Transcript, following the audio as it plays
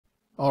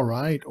All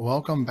right,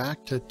 welcome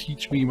back to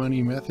Teach Me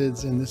Money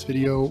Methods. In this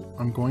video,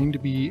 I'm going to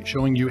be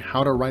showing you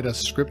how to write a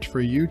script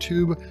for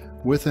YouTube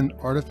with an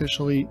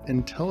artificially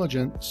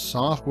intelligent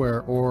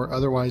software, or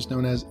otherwise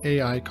known as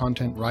AI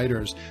content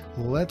writers.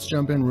 Let's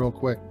jump in real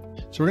quick.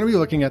 So we're going to be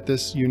looking at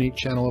this unique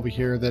channel over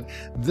here. That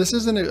this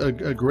is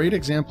a great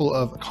example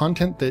of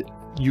content that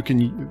you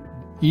can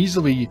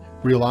easily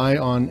rely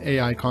on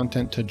AI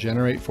content to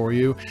generate for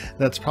you.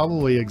 That's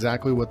probably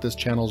exactly what this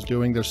channel is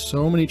doing. There's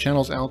so many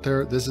channels out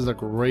there. This is a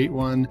great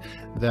one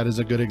that is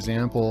a good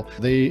example.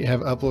 They have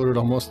uploaded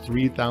almost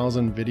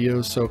 3,000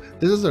 videos. So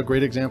this is a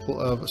great example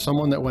of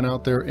someone that went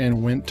out there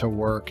and went to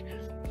work.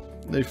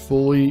 They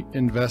fully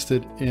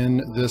invested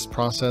in this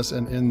process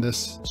and in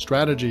this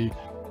strategy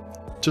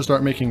to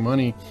start making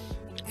money.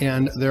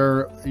 And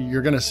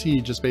you're going to see,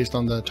 just based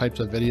on the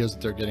types of videos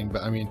that they're getting,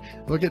 but I mean,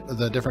 look at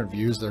the different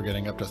views they're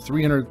getting, up to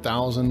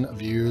 300,000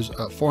 views,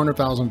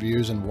 400,000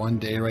 views in one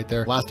day right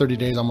there. Last 30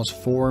 days, almost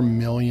 4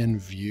 million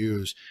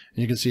views.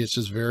 And you can see it's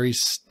just very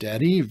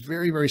steady,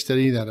 very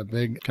steady. That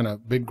a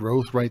big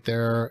growth right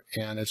there.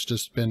 And it's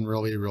just been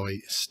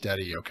really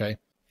steady. Okay.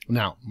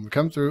 Now, when we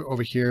come through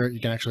over here, you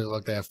can actually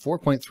look, they have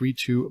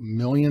 4.32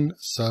 million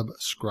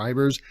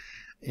subscribers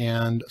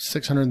and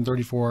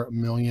 634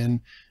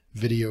 million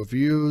video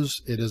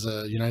views. It is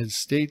a United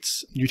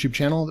States YouTube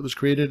channel that was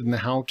created in the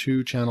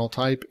how-to channel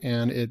type,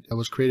 and it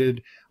was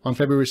created on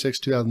February 6,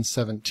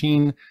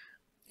 2017.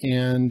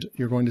 And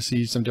you're going to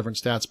see some different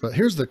stats, but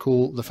here's the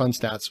fun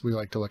stats we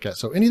like to look at.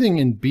 So anything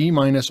in B-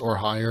 or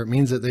higher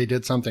means that they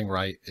did something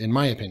right, in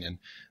my opinion.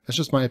 That's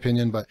just my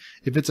opinion, but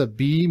if it's a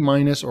B-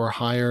 or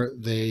higher,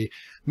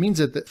 means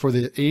that for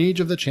the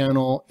age of the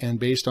channel and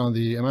based on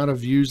the amount of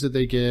views that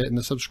they get and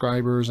the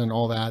subscribers and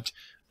all that,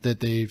 that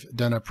they've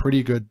done a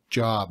pretty good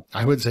job.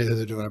 I would say that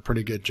they're doing a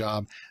pretty good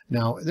job.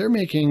 Now they're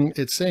making,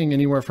 it's saying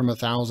anywhere from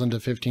 $1,000 to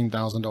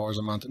 $15,000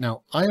 a month.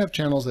 Now I have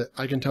channels that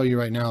I can tell you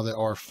right now that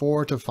are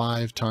 4 to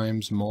 5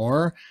 times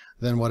more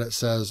than what it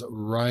says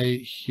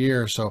right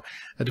here. So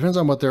it depends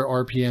on what their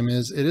RPM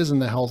is. It is in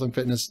the health and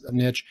fitness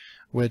niche,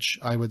 which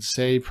I would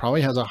say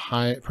probably has a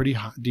pretty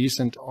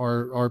decent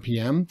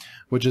RPM,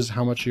 which is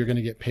how much you're going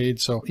to get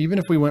paid. So even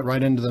if we went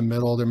right into the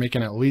middle, they're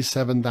making at least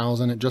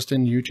 $7,000 just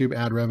in YouTube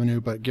ad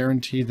revenue, but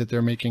guaranteed that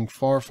they're making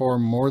far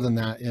more than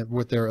that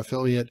with their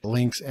affiliate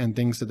links and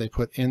things that they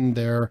put in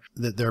there,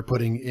 that they're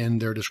putting in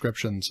their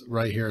descriptions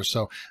right here.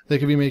 So they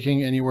could be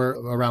making anywhere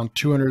around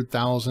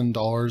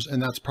 $200,000,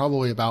 and that's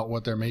probably about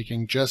what they're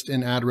making just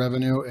in ad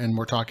revenue. And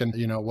we're talking,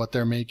 what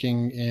they're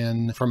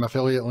making from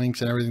affiliate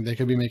links and everything. They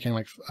could be making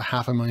like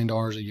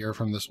 $500,000 a year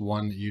from this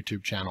one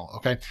YouTube channel.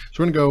 Okay,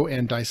 so we're gonna go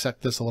and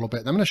dissect this a little bit.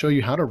 I'm gonna show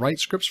you how to write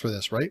scripts for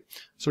this, right?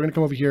 So we're gonna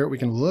come over here. We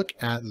can look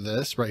at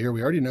this right here.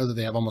 We already know that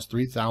they have almost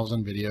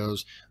 3,000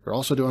 videos. They're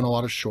also doing a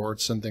lot of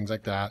shorts and things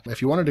like that.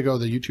 If you wanted to go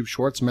the YouTube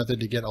Shorts method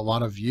to get a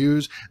lot of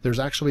views, there's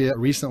actually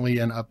recently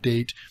an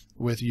update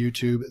with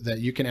YouTube that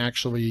you can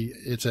actually,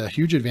 it's a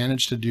huge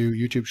advantage to do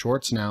YouTube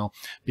Shorts now,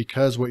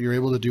 because what you're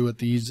able to do with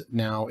these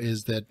now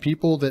is that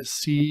people that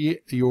see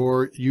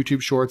your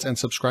YouTube Shorts and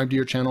subscribe to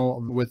your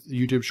channel with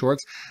YouTube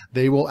Shorts,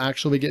 they will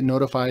actually get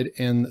notified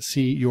and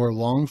see your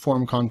long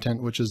form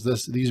content, which is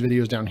these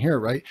videos down here,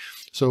 right?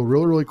 So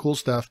really cool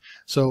stuff.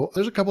 So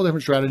there's a couple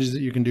different strategies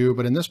that you can do,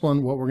 but in this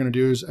one, what we're going to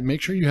do is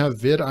make sure you have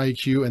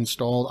vidIQ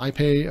installed. I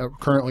pay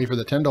currently for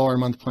the $10 a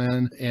month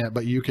plan,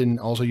 but you can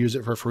also use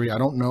it for free. I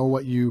don't know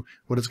what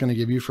it's going to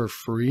give you for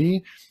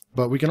free,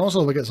 but we can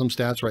also look at some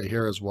stats right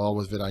here as well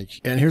with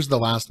vidIQ. And here's the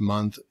last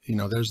month,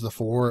 there's the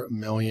 4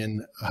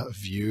 million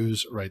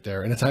views right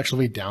there. And it's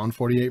actually down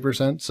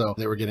 48%. So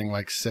they were getting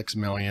like 6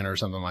 million or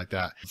something like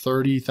that.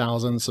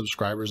 30,000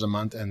 subscribers a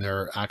month, and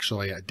they're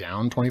actually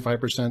down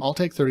 25%. I'll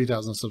take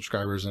 30,000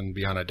 subscribers and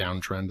be on a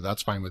downtrend.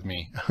 That's fine with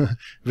me.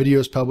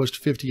 Videos published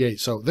 58.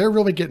 So they're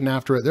really getting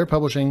after it. They're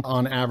publishing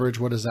on average,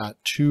 what is that?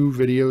 2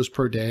 videos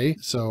per day.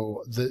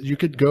 So you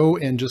could go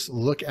and just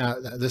look at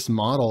this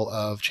model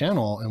of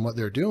channel and what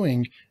they're doing.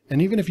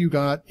 And even if you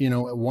got,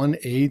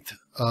 1/8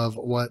 of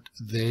what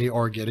they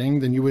are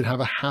getting, then you would have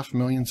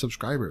 500,000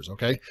 subscribers.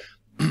 Okay.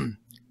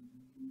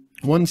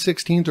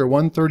 1/16 or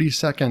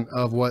 1/32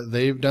 of what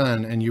they've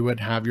done, and you would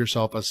have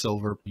yourself a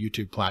silver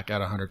YouTube plaque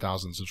at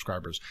 100,000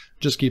 subscribers.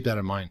 Just keep that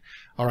in mind.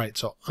 All right.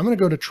 So I'm going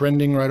to go to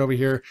trending right over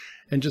here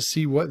and just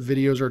see what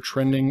videos are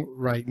trending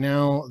right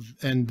now.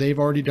 And they've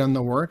already done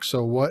the work.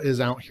 So what is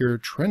out here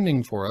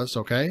trending for us?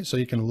 Okay. So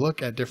you can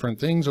look at different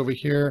things over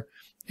here.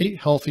 8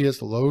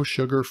 healthiest low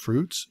sugar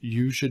fruits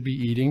you should be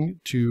eating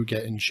to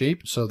get in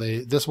shape. So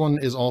this one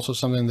is also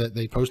something that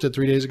they posted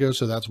 3 days ago.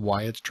 So that's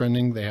why it's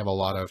trending. They have a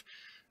lot of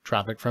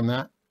traffic from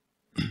that.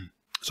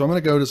 So I'm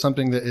going to go to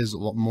something that is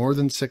more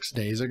than 6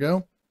 days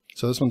ago.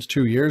 So this one's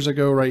 2 years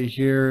ago right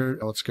here.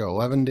 Let's go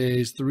 11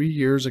 days, 3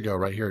 years ago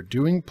right here.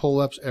 Doing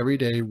pull-ups every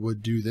day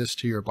would do this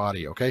to your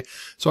body. Okay.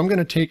 So I'm going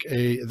to take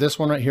this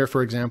one right here,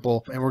 for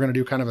example, and we're going to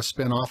do kind of a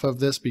spin off of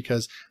this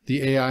because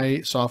the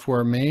AI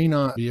software may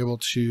not be able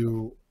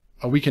to,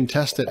 we can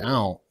test it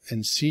out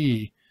and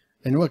see.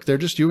 And look, they're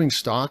just doing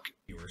stock.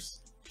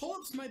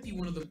 Pull-ups might be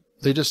one of the,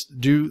 they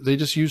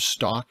just use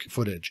stock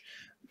footage.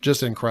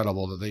 just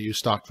incredible that they use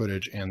stock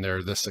footage and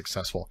they're this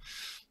successful.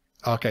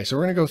 Okay, so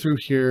we're gonna go through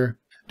here.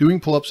 Doing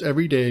pull-ups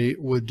every day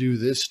would do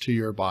this to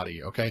your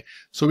body, okay?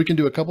 So we can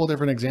do a couple of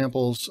different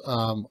examples.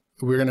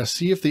 We're gonna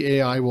see if the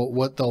AI will,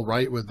 what they'll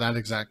write with that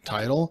exact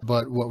title,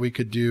 but what we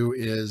could do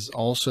is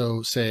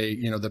also say,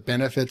 you know, the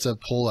benefits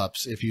of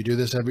pull-ups if you do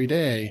this every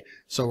day.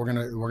 So we're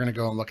gonna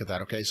go and look at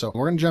that, okay? So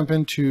we're gonna jump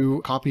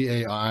into Copy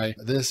AI.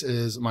 This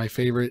is my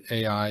favorite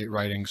AI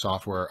writing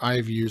software.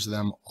 I've used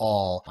them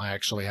all. I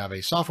actually have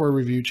a software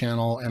review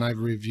channel and I've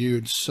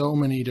reviewed so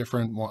many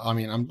different, I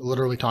mean, I'm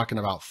literally talking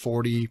about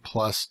 40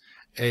 plus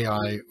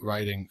AI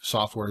writing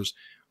softwares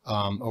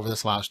over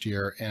this last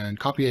year, and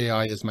Copy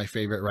AI is my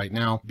favorite right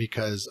now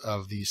because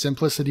of the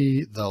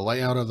simplicity, the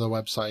layout of the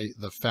website,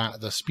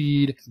 the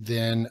speed,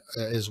 then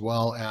as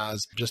well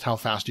as just how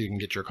fast you can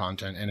get your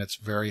content, and it's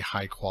very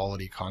high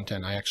quality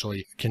content. I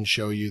actually can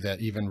show you that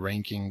even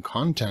ranking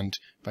content,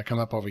 if I come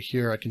up over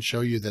here, I can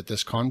show you that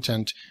this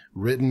content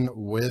written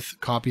with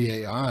Copy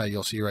AI,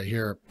 you'll see right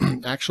here,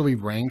 actually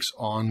ranks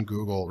on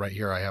Google. Right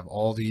here I have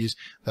all these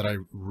that I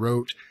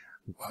wrote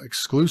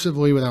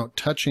exclusively without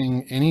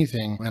touching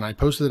anything, and I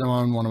posted them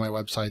on one of my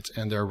websites,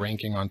 and they're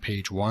ranking on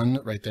page 1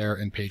 right there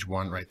and page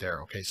 1 right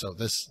there. Okay, so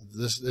this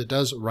it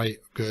does write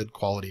good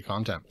quality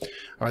content. All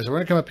right, so we're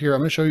gonna come up here. I'm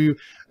gonna show you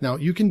now.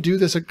 You can do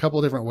this a couple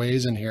of different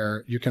ways in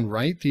here. You can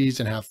write these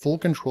and have full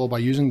control by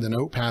using the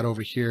notepad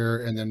over here,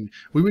 and then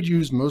we would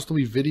use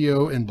mostly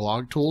video and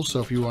blog tools.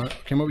 So if you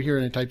came over here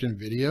and typed in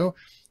video,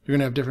 you're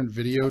gonna have different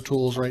video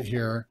tools right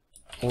here,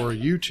 or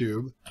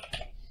YouTube.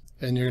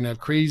 And you're gonna have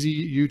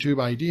crazy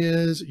YouTube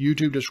ideas,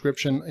 YouTube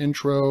description,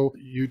 intro,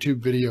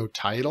 YouTube video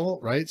title,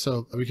 right?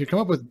 So we could come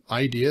up with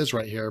ideas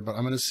right here, but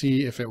I'm gonna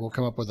see if it will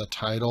come up with a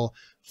title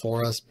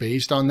for us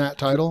based on that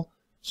title.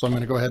 So I'm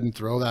gonna go ahead and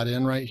throw that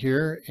in right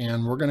here,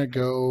 and we're gonna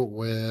go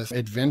with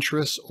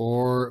adventurous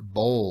or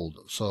bold.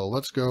 So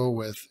let's go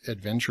with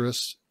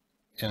adventurous,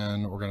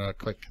 and we're gonna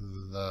click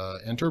the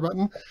enter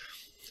button.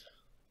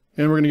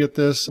 And we're going to get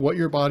this, what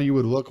your body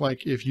would look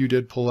like if you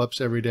did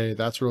pull-ups every day.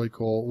 That's really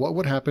cool. What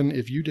would happen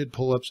if you did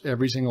pull-ups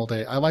every single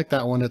day? I like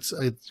that one. It's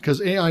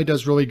because AI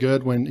does really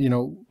good when, you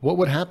know, what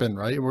would happen,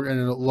 right?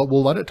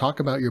 We'll let it talk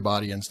about your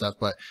body and stuff,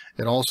 but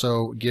it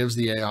also gives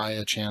the AI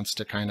a chance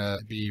to kind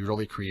of be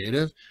really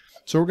creative.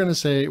 So we're going to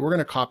say, we're going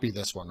to copy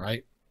this one,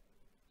 right?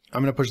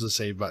 I'm going to push the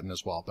save button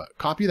as well, but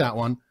copy that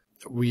one.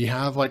 We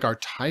have like our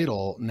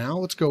title. Now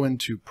let's go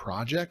into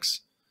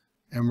projects,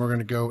 and we're going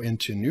to go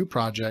into new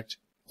project.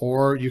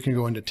 Or you can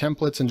go into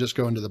templates and just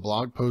go into the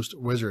blog post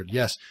wizard.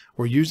 Yes,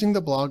 we're using the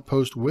blog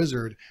post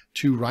wizard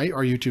to write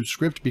our YouTube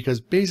script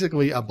because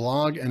basically a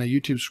blog and a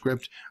YouTube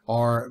script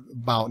are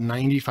about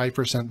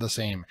 95% the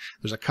same.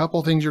 There's a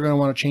couple things you're going to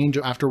want to change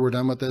after we're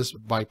done with this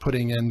by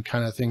putting in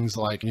kind of things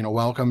like, you know,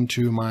 welcome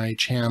to my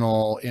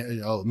channel.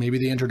 Maybe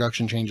the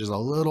introduction changes a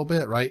little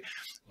bit, right?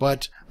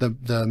 But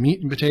the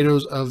meat and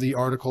potatoes of the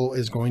article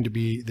is going to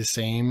be the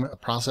same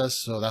process.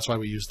 So that's why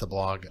we use the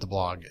blog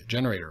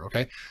generator.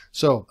 Okay.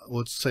 So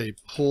let's say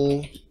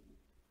pull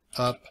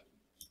up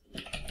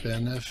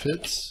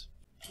benefits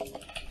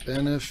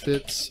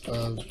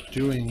of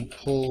doing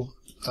pull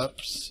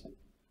ups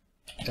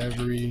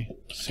every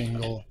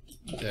single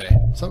day,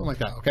 something like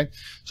that. Okay,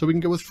 so we can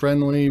go with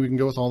friendly, we can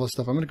go with all this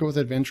stuff. I'm going to go with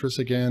adventurous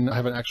again. I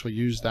haven't actually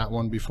used that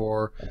one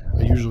before.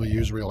 I usually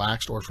use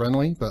relaxed or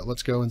friendly, but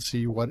let's go and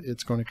see what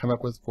it's going to come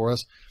up with for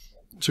us.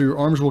 So your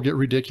arms will get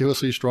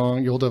ridiculously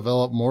strong. You'll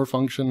develop more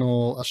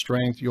functional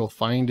strength. You'll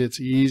find it's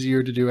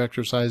easier to do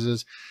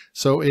exercises.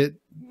 So it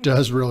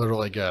does really,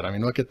 really good. I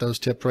mean, look at those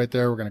tips right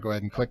there. We're going to go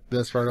ahead and click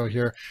this right over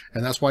here.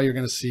 And that's why you're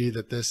going to see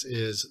that this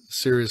is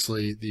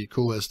seriously the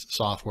coolest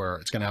software.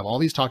 It's going to have all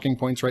these talking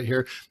points right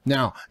here.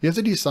 Now, you have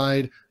to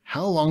decide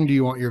how long do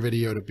you want your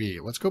video to be?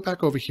 Let's go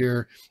back over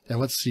here and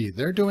let's see.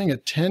 They're doing a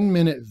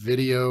 10-minute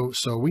video.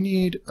 So we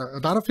need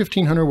about a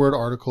 1,500 word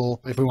article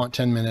if we want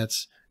 10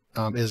 minutes.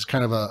 Is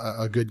kind of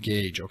a good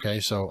gauge. Okay,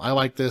 so I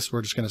like this.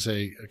 We're just going to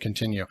say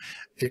continue.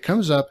 It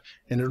comes up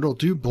and it'll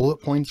do bullet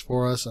points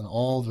for us and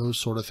all those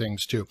sort of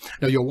things too.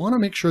 Now you'll want to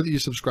make sure that you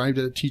subscribe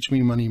to Teach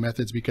Me Money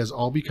Methods, because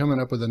I'll be coming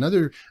up with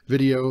another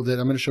video that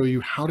I'm going to show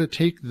you how to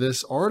take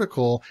this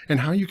article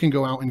and how you can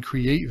go out and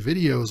create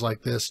videos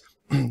like this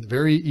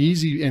very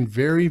easy and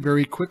very,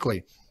 very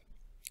quickly.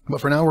 But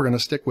for now, we're going to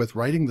stick with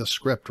writing the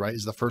script, right,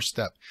 is the first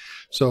step.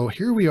 So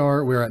here we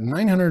are, we're at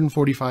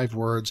 945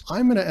 words.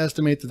 I'm going to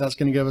estimate that that's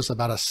going to give us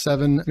about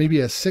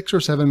maybe a 6 or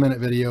 7 minute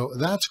video.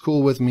 That's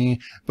cool with me.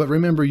 But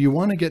remember, you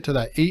want to get to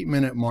that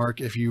 8-minute mark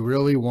if you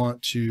really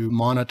want to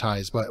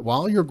monetize. But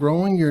while you're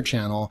growing your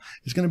channel,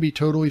 it's going to be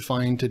totally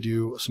fine to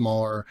do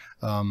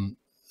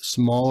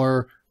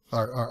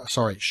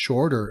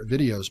shorter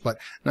videos, but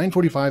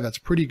 945, that's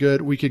pretty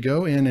good. We could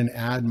go in and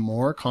add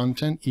more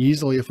content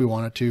easily if we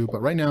wanted to,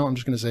 but right now I'm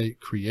just going to say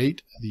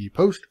create the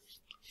post.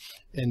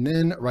 And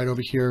then right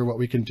over here, what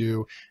we can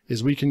do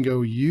is we can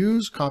go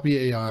use Copy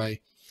AI,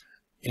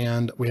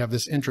 and we have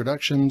this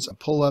introductions.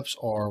 Pull-ups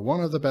are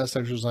one of the best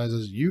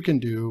exercises you can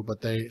do,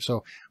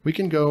 so we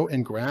can go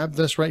and grab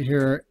this right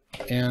here.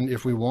 And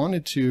if we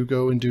wanted to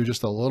go and do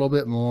just a little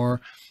bit more,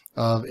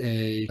 of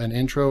an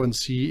intro and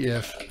see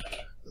if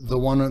the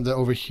one that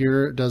over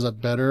here does a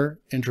better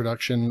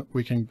introduction.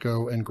 We can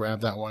go and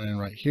grab that one in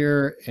right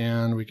here,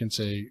 and we can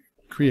say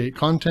create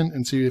content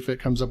and see if it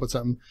comes up with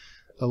something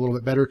a little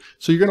bit better.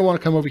 So you're going to want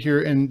to come over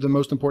here, and the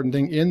most important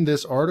thing in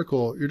this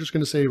article, you're just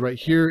going to say right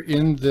here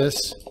in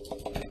this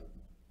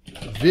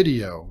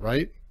video,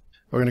 right?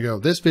 We're going to go,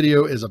 this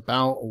video is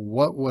about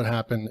what would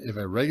happen if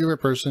a regular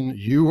person,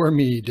 you or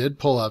me, did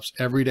pull-ups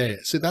every day.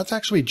 So that's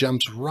actually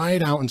jumps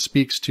right out and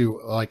speaks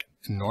to like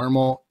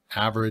normal,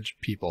 average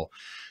people.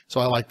 So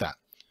I like that.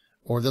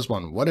 Or this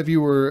one, what if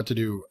you were to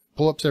do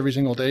pull-ups every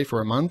single day for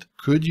a month?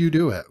 Could you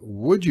do it?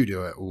 Would you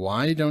do it?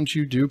 Why don't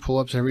you do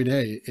pull-ups every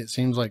day? It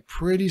seems like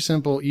pretty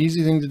simple,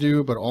 easy thing to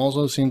do, but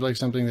also seems like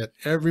something that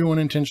everyone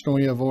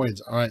intentionally avoids.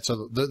 All right,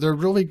 so they're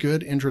really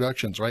good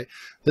introductions, right?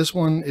 This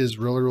one is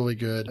really, really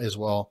good as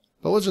well.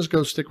 But let's just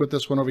go stick with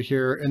this one over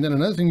here. And then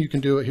another thing you can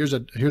do, here's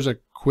a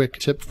quick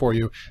tip for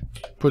you.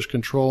 Push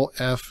Control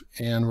F,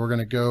 and we're going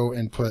to go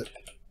and put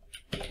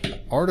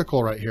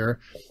article right here.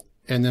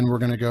 And then we're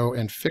going to go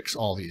and fix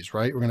all these,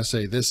 right? We're going to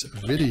say this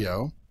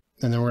video,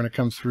 and then we're going to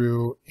come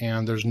through,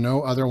 and there's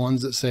no other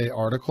ones that say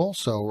article,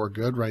 so we're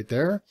good right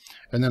there.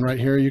 And then right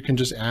here, you can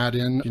just add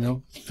in, you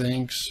know,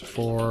 thanks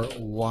for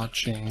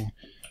watching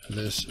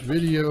this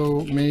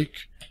video. Make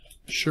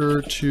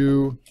sure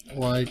to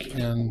like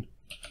and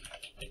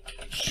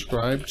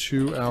subscribe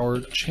to our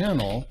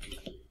channel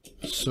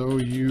so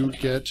you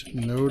get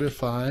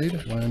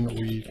notified when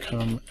we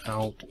come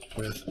out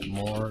with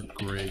more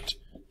great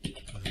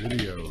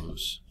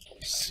videos.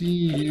 See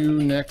you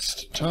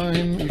next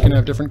time. You can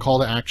have different call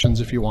to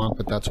actions if you want,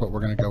 but that's what we're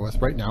going to go with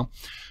right now.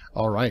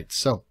 All right,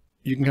 so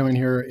you can come in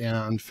here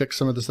and fix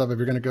some of the stuff. If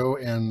you're going to go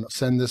and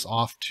send this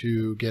off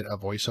to get a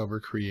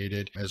voiceover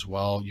created as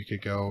well, you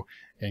could go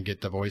and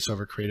get the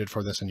voiceover created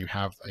for this, and you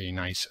have a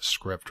nice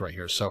script right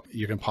here. So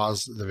you can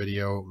pause the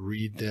video,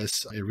 read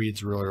this. It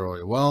reads really,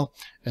 really well.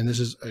 And this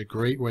is a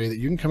great way that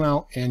you can come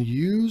out and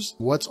use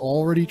what's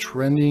already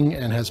trending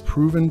and has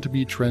proven to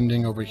be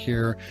trending over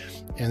here.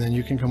 And then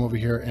you can come over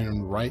here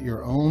and write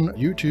your own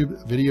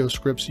YouTube video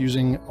scripts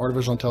using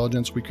artificial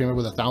intelligence. We came up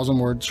with a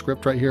 1,000-word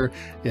script right here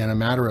in a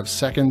matter of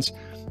seconds.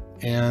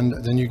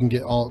 And then you can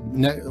get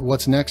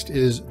what's next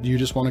is you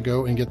just want to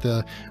go and get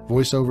the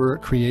voiceover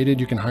created.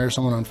 You can hire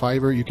someone on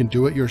Fiverr, you can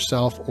do it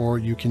yourself, or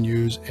you can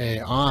use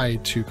AI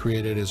to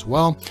create it as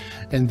well.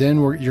 And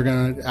then you're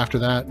going to, after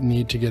that,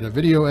 need to get a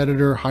video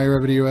editor, hire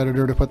a video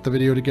editor to put the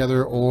video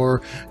together,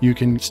 or you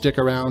can stick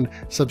around,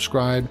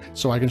 subscribe,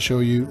 so I can show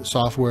you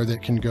software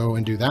that can go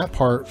and do that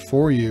part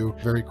for you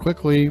very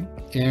quickly.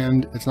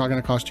 And it's not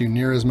going to cost you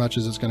near as much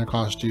as it's going to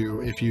cost you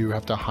if you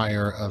have to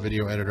hire a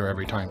video editor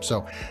every time.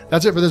 So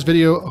that's it for this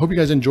video. Hope you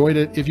guys enjoyed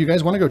it. If you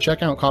guys want to go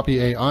check out Copy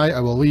AI, I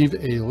will leave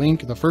a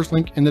link. The first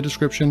link in the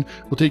description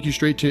will take you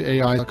straight to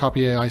AI,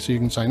 Copy AI, so you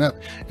can sign up.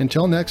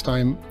 Until next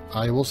time,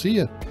 I will see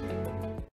you.